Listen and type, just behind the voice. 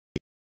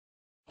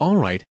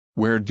Alright,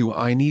 where do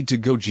I need to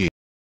go, G?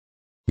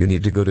 You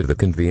need to go to the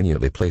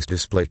conveniently placed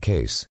display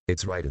case.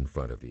 It's right in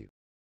front of you.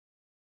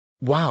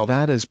 Wow,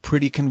 that is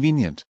pretty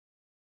convenient.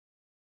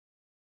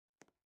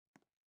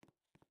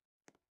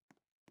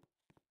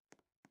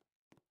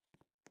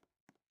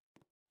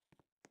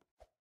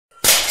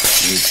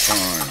 With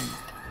time,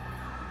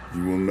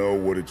 you will know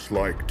what it's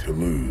like to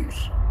lose.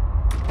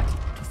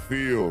 To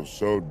feel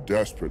so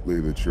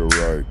desperately that you're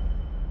right,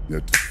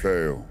 yet to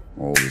fail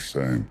all the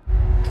same.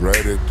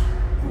 Dread it,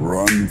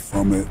 run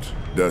from it,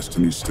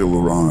 destiny still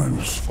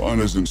arrives. Fun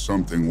isn't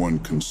something one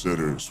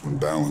considers when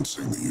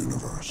balancing the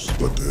universe.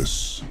 But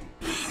this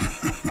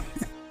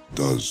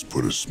does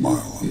put a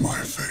smile on my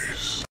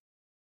face.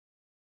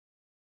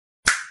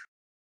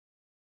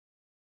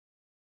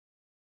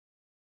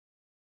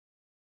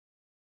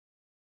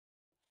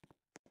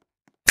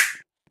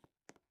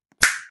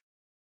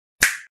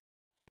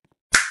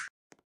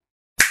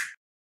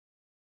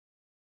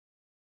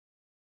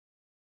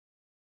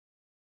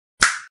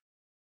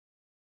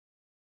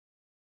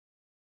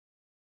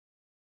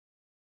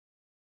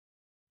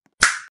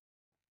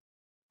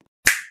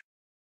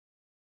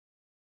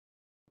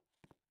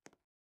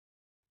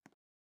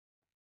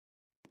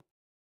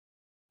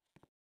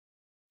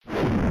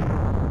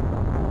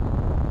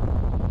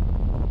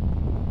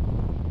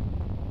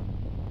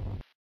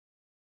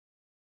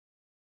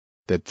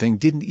 That thing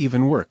didn't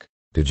even work.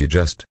 Did you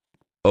just?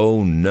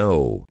 Oh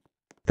no.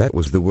 That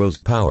was the world's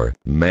power,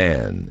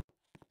 man.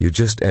 You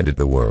just ended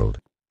the world.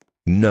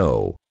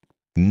 No.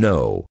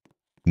 No.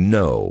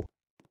 No.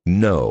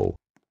 No.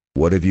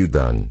 What have you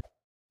done?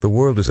 The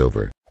world is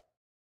over.